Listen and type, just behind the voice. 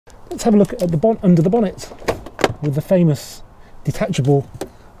Let's have a look at the under the bonnet with the famous detachable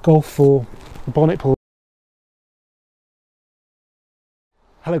Golf 4 bonnet pull.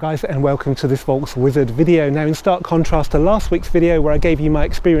 Hello guys, and welcome to this Volks Wizard video. Now, in stark contrast to last week's video where I gave you my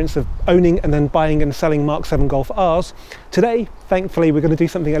experience of owning and then buying and selling Mark 7 Golf Rs, today thankfully we're going to do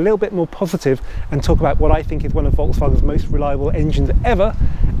something a little bit more positive and talk about what I think is one of Volkswagen's most reliable engines ever,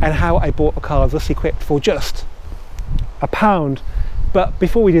 and how I bought a car thus equipped for just £1. But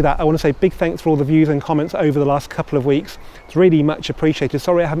before we do that, I want to say big thanks for all the views and comments over the last couple of weeks. It's really much appreciated.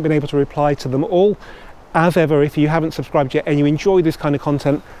 Sorry I haven't been able to reply to them all. As ever, if you haven't subscribed yet and you enjoy this kind of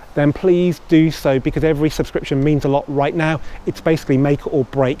content, then please do so, because every subscription means a lot right now. It's basically make or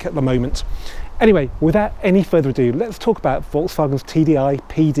break at the moment. Anyway, without any further ado, let's talk about Volkswagen's TDI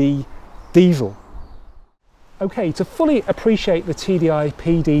PD diesel. Okay, to fully appreciate the TDI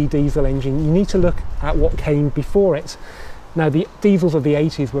PD diesel engine, you need to look at what came before it. Now, the diesels of the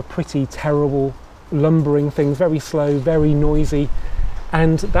 80s were pretty terrible, lumbering things, very slow, very noisy.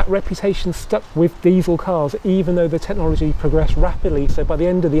 And that reputation stuck with diesel cars, even though the technology progressed rapidly. So by the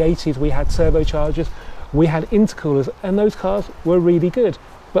end of the 80s, we had turbochargers, we had intercoolers, and those cars were really good.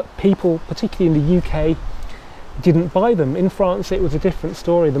 But people, particularly in the UK, didn't buy them. In France, it was a different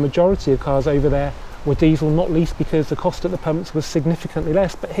story. The majority of cars over there were diesel, not least because the cost at the pumps was significantly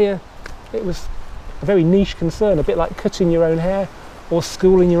less. But here, it was a very niche concern, a bit like cutting your own hair, or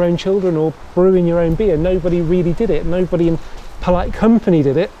schooling your own children, or brewing your own beer. Nobody really did it. Nobody in polite company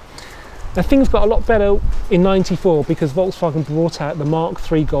did it. Now, things got a lot better in '94 because Volkswagen brought out the Mark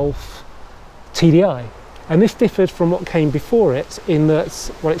III Golf TDI, and this differed from what came before it in that,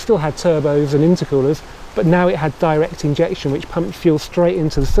 well, it still had turbos and intercoolers, but now it had direct injection, which pumped fuel straight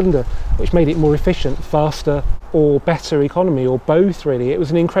into the cylinder, which made it more efficient, faster, or better economy, or both really. It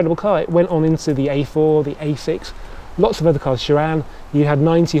was an incredible car. It went on into the A4, the A6, lots of other cars. Chiron, you had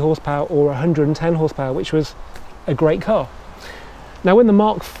 90 horsepower or 110 horsepower, which was a great car. Now, when the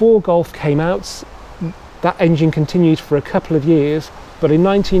Mark IV Golf came out, that engine continued for a couple of years, but in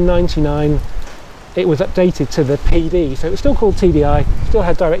 1999 it was updated to the PD, so it was still called TDI, still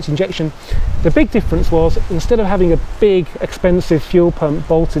had direct injection. The big difference was, instead of having a big expensive fuel pump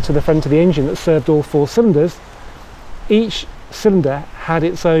bolted to the front of the engine that served all 4 cylinders, each cylinder had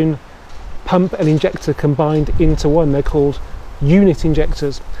its own pump and injector combined into one. They're called unit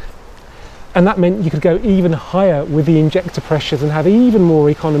injectors. And that meant you could go even higher with the injector pressures and have even more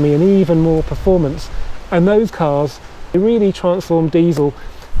economy and even more performance. And those cars, they really transformed diesel.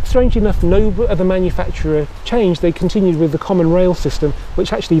 Strangely enough, no other manufacturer changed. They continued with the common rail system,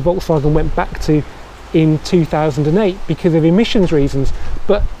 which actually Volkswagen went back to in 2008 because of emissions reasons.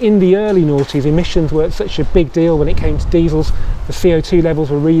 But in the early noughties, emissions weren't such a big deal when it came to diesels. The CO2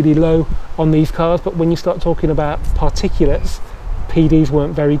 levels were really low on these cars, but when you start talking about particulates, PDs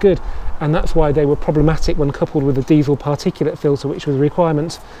weren't very good. And that's why they were problematic when coupled with the diesel particulate filter, which was a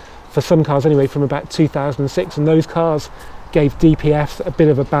requirement for some cars anyway from about 2006. And those cars gave DPFs a bit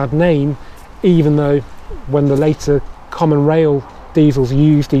of a bad name, even though when the later common rail diesels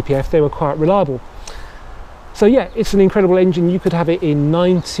used DPF, they were quite reliable. So yeah, it's an incredible engine. You could have it in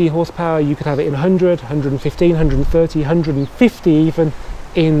 90 horsepower, you could have it in 100, 115, 130, 150 even.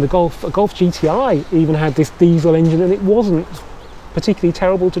 In the Golf, a Golf GTI even had this diesel engine, and it wasn't particularly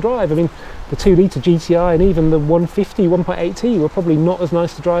terrible to drive. I mean, the 2-litre GTI and even the 150 1.8T were probably not as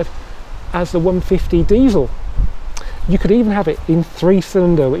nice to drive as the 150 diesel. You could even have it in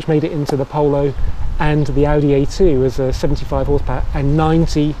 3-cylinder, which made it into the Polo and the Audi A2 as a 75 horsepower and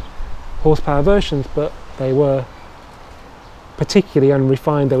 90 horsepower versions, but they were particularly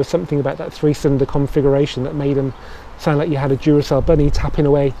unrefined. There was something about that 3-cylinder configuration that made them sound like you had a Duracell bunny tapping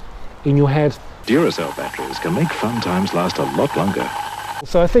away in your head. Duracell batteries can make fun times last a lot longer.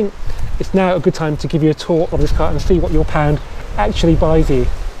 So I think it's now a good time to give you a tour of this car and see what your pound actually buys you.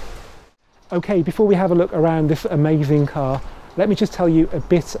 Okay, before we have a look around this amazing car, let me just tell you a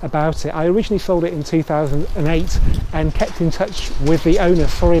bit about it. I originally sold it in 2008 and kept in touch with the owner.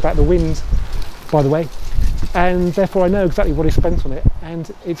 Sorry about the wind, by the way. And therefore I know exactly what he spent on it,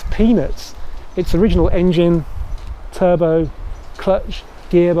 and it's peanuts. It's original engine, turbo, clutch,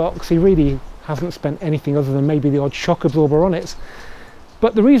 gearbox. He really hasn't spent anything other than maybe the odd shock absorber on it.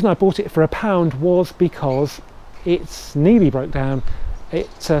 But the reason I bought it for £1 was because it's nearly broke down. It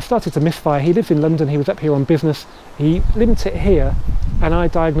started to misfire. He lives in London, he was up here on business. He limped it here and I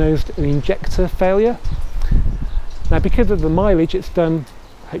diagnosed an injector failure. Now, because of the mileage it's done,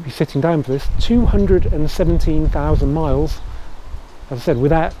 I hope you're sitting down for this, 217,000 miles, as I said,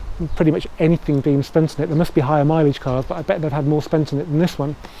 without pretty much anything being spent on it. There must be higher mileage cars, but I bet they've had more spent on it than this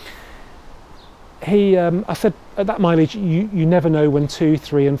one. I said at that mileage you never know when 2,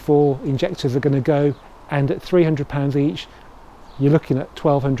 3 and 4 injectors are going to go, and at £300 each you're looking at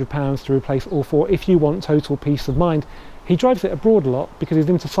 £1,200 to replace all 4 if you want total peace of mind. He drives it abroad a lot because he's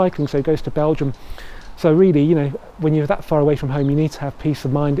into cycling, so he goes to Belgium. So really, you know, when you're that far away from home, you need to have peace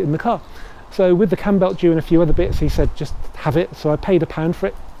of mind in the car. So with the cam belt due and a few other bits, he said just have it. So I paid £1 for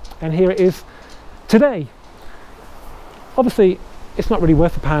it, and here it is today. Obviously it's not really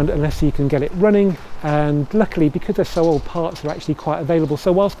worth £1 unless you can get it running, and luckily because they're so old, parts are actually quite available.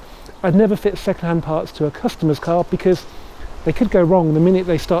 So whilst I'd never fit second-hand parts to a customer's car because they could go wrong the minute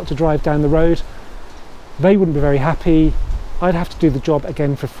they start to drive down the road, they wouldn't be very happy, I'd have to do the job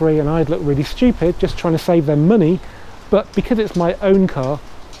again for free, and I'd look really stupid just trying to save them money. But because it's my own car,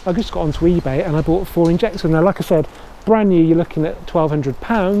 I just got onto eBay and I bought 4 injectors. Now, like I said, brand new you're looking at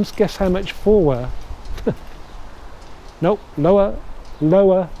 £1,200. Guess how much 4 were? Nope, lower,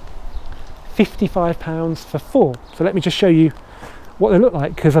 £55 for 4. So let me just show you what they look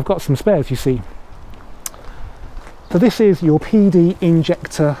like, because I've got some spares, you see. So this is your PD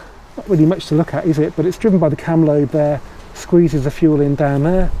injector. Not really much to look at, is it? But it's driven by the cam lobe there, squeezes the fuel in down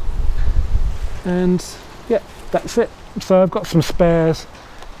there, and yeah, that's it. So I've got some spares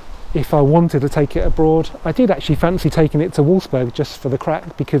if I wanted to take it abroad. I did actually fancy taking it to Wolfsburg just for the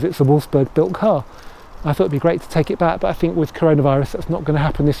crack, because it's a Wolfsburg built car. I thought it'd be great to take it back, but I think with coronavirus that's not going to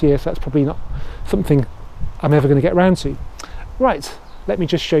happen this year, so that's probably not something I'm ever going to get round to. Right, let me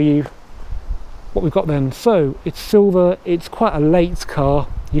just show you what we've got then. So it's silver, it's quite a late car.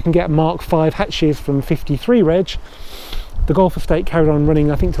 You can get Mark V hatches from 53 reg. The Golf Estate carried on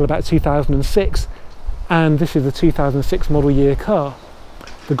running I think till about 2006, and this is a 2006 model year car.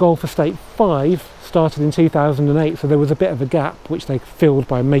 The Golf Estate 5 started in 2008, so there was a bit of a gap which they filled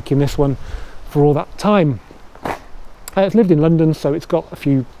by making this one for all that time. It's lived in London, so it's got a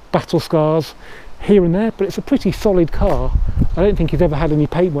few battle scars here and there, but it's a pretty solid car. I don't think he's ever had any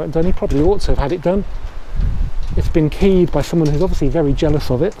paintwork done. He probably ought to have had it done. It's been keyed by someone who's obviously very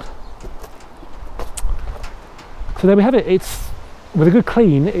jealous of it. So there we have it. It's with a good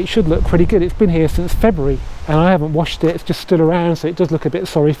clean, it should look pretty good. It's been here since February and I haven't washed it. It's just stood around, so it does look a bit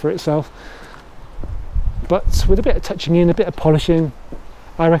sorry for itself, but with a bit of touching in, a bit of polishing,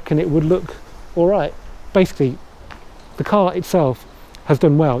 I reckon it would look all right. Basically, the car itself has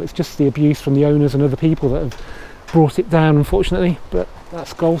done well. It's just the abuse from the owners and other people that have brought it down, unfortunately, but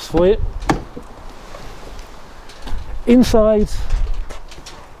that's Golfs for you. Inside,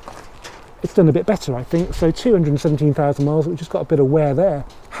 it's done a bit better, I think. So 217,000 miles, which has got a bit of wear there.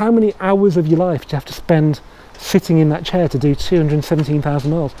 How many hours of your life do you have to spend sitting in that chair to do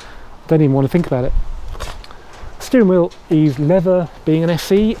 217,000 miles? Don't even want to think about it. Steering wheel is leather, being an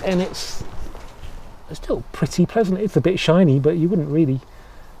SE, and it's still pretty pleasant. It's a bit shiny, but you wouldn't really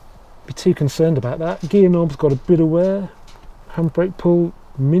be too concerned about that. Gear knob's got a bit of wear. Handbrake pull,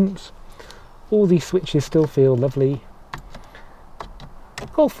 mint. All these switches still feel lovely.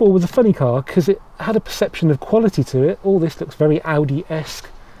 Golf 4 was a funny car because it had a perception of quality to it. All this looks very Audi-esque,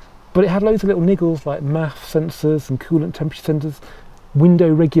 but it had loads of little niggles like MAF sensors and coolant temperature sensors,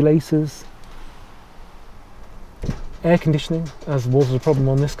 window regulators, air conditioning, as was the problem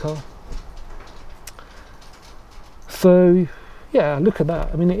on this car. So yeah, look at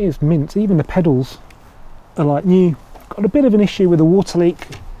that. I mean, it is mint. Even the pedals are like new. Got a bit of an issue with a water leak,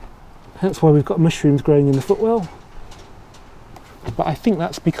 that's why we've got mushrooms growing in the footwell, but I think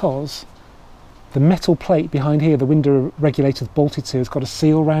that's because the metal plate behind here, the window regulator's bolted to, has got a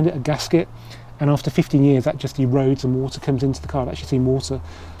seal around it, a gasket, and after 15 years that just erodes and water comes into the car. I've actually seen water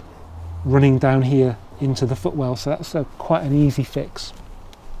running down here into the footwell, so that's quite an easy fix.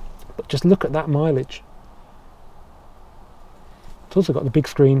 But just look at that mileage. It's also got the big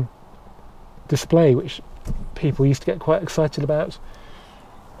screen display, which people used to get quite excited about.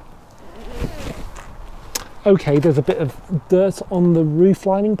 Okay, there's a bit of dirt on the roof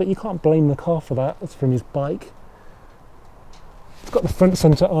lining, but you can't blame the car for that. That's from his bike. It's got the front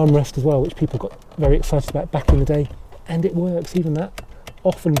centre armrest as well, which people got very excited about back in the day, and it works. Even that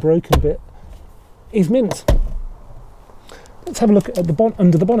often broken bit is mint. Let's have a look at the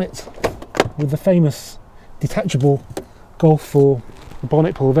under the bonnet with the famous detachable Golf 4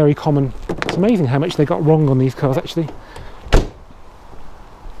 bonnet pull, very common. It's amazing how much they got wrong on these cars actually.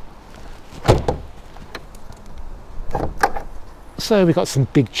 So we got some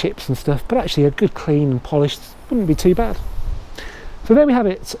big chips and stuff, but actually a good clean and polished wouldn't be too bad. So there we have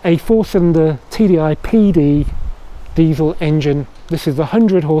it, a 4-cylinder TDI PD diesel engine. This is the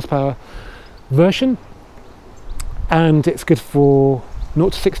 100 horsepower version, and it's good for 0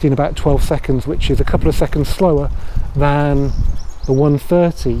 to 60 in about 12 seconds, which is a couple of seconds slower than the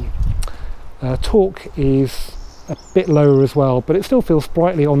 130. Torque is a bit lower as well, but it still feels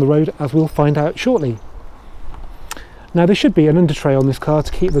sprightly on the road, as we'll find out shortly. Now there should be an under tray on this car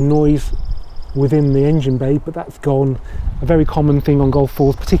to keep the noise within the engine bay, but that's gone. A very common thing on Golf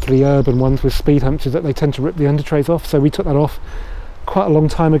 4s, particularly urban ones with speed humps, is that they tend to rip the under trays off, so we took that off quite a long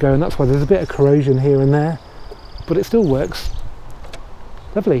time ago, and that's why there's a bit of corrosion here and there, but it still works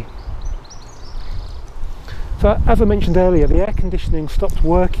lovely. So as I mentioned earlier, the air conditioning stopped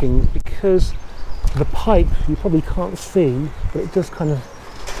working because the pipe, you probably can't see, but it does kind of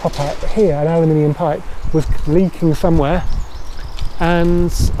pop out here, an aluminium pipe was leaking somewhere,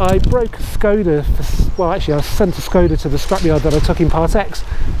 and I broke a Skoda well actually I sent a Skoda to the scrapyard that I took in Part X,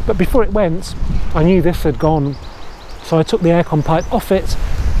 but before it went I knew this had gone, so I took the aircon pipe off it.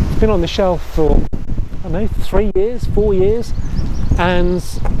 It's been on the shelf for, I don't know, 3 years, 4 years, and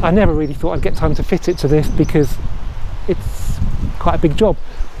I never really thought I'd get time to fit it to this because it's quite a big job,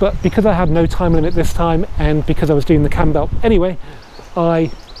 but because I had no time limit this time and because I was doing the cam belt anyway, I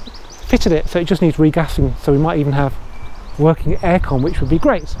fitted it, so it just needs regassing, so we might even have working aircon, which would be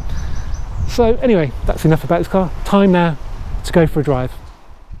great. So anyway, that's enough about this car. Time now to go for a drive.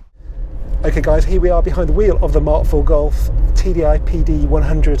 Okay guys, here we are behind the wheel of the Mark IV Golf TDI PD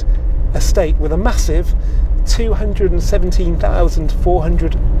 100 Estate with a massive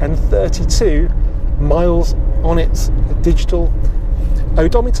 217,432 miles on its digital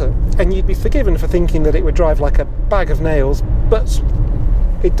odometer, and you'd be forgiven for thinking that it would drive like a bag of nails, but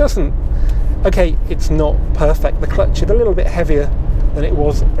it doesn't. Okay, it's not perfect. The clutch is a little bit heavier than it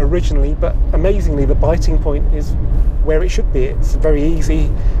was originally, but amazingly the biting point is where it should be. It's very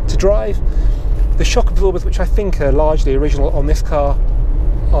easy to drive. The shock absorbers, which I think are largely original on this car,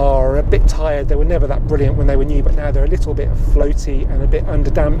 are a bit tired. They were never that brilliant when they were new, but now they're a little bit floaty and a bit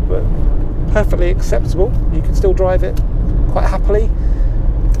underdamped, but perfectly acceptable. You can still drive it quite happily,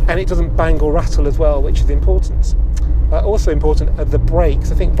 and it doesn't bang or rattle as well, which is important. Also important are the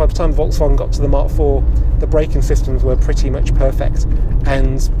brakes. I think by the time Volkswagen got to the Mark IV, the braking systems were pretty much perfect,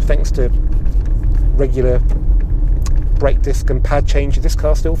 and thanks to regular brake disc and pad changes, this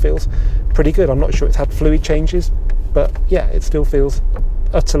car still feels pretty good. I'm not sure it's had fluid changes, but yeah, it still feels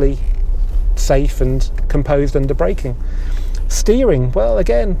utterly safe and composed under braking. Steering, well,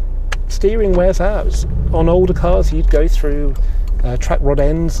 again, steering wears out. On older cars you'd go through track rod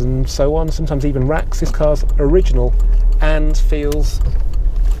ends and so on, sometimes even racks. This car's original and feels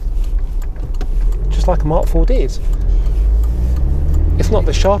just like a Mark IV did. It's not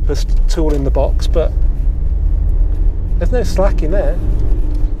the sharpest tool in the box, but there's no slack in there.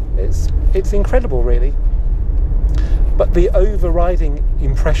 It's incredible, really. But the overriding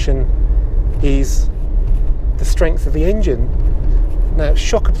impression is the strength of the engine. Now,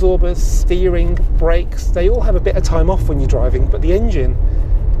 shock absorbers, steering, brakes, they all have a bit of time off when you're driving, but the engine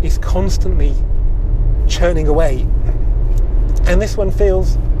is constantly churning away. And this one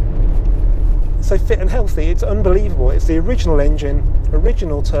feels so fit and healthy. It's unbelievable. It's the original engine,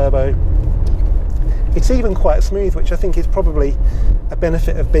 original turbo. It's even quite smooth, which I think is probably a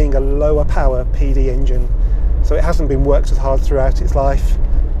benefit of being a lower power PD engine. So it hasn't been worked as hard throughout its life.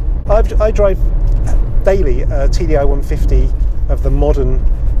 I drive daily a TDI 150 of the modern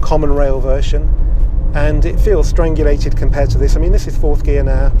common rail version, and it feels strangulated compared to this. I mean, this is 4th gear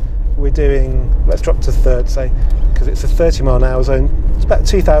now. We're doing, let's drop to 3rd, say, because it's a 30 mile an hour zone. It's about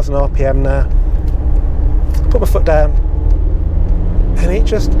 2,000 RPM now. Put my foot down, and it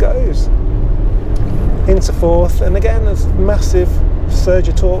just goes into 4th, and again, there's massive surge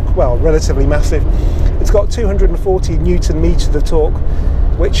of torque, well, relatively massive. It's got 240 Newton meters of torque,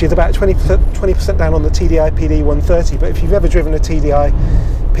 which is about 20% down on the TDI PD 130, but if you've ever driven a TDI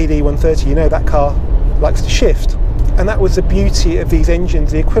PD 130, you know that car likes to shift. And that was the beauty of these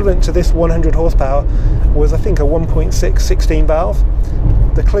engines. The equivalent to this 100 horsepower was, I think, a 1.6 16 valve.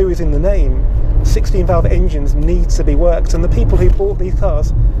 The clue is in the name. 16 valve engines need to be worked, and the people who bought these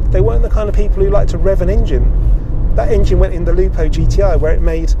cars, they weren't the kind of people who like to rev an engine. That engine went in the Lupo GTI where it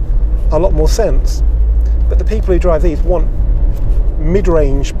made a lot more sense. But the people who drive these want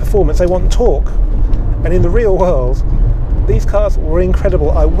mid-range performance, they want torque. And in the real world, these cars were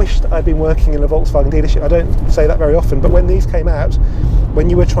incredible. I wished I'd been working in a Volkswagen dealership. I don't say that very often, but when these came out, when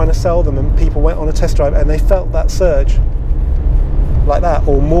you were trying to sell them and people went on a test drive and they felt that surge like that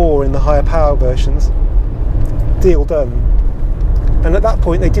or more in the higher power versions, deal done. And at that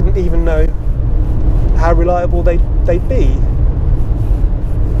point they didn't even know how reliable they'd be.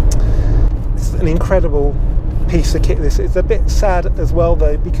 It's an incredible piece of kit, this. It's a bit sad as well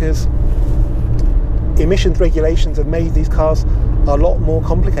though, because emissions regulations have made these cars a lot more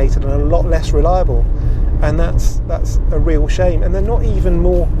complicated and a lot less reliable, and that's a real shame. And they're not even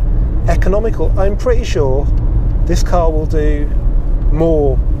more economical. I'm pretty sure this car will do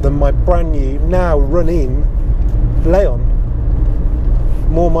more than my brand new, now run-in Leon.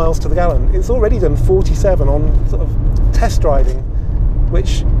 More miles to the gallon. It's already done 47 on sort of test driving,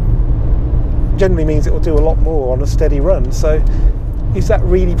 which generally means it will do a lot more on a steady run. So is that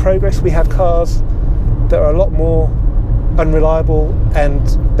really progress? We have cars that are a lot more unreliable and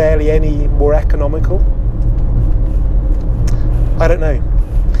barely any more economical. I don't know.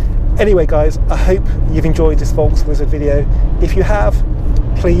 Anyway guys, I hope you've enjoyed this Volks Wizard video. If you have,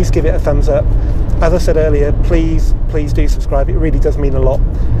 please give it a thumbs up. As I said earlier, please do subscribe. It really does mean a lot.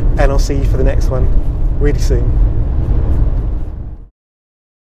 And I'll see you for the next one really soon.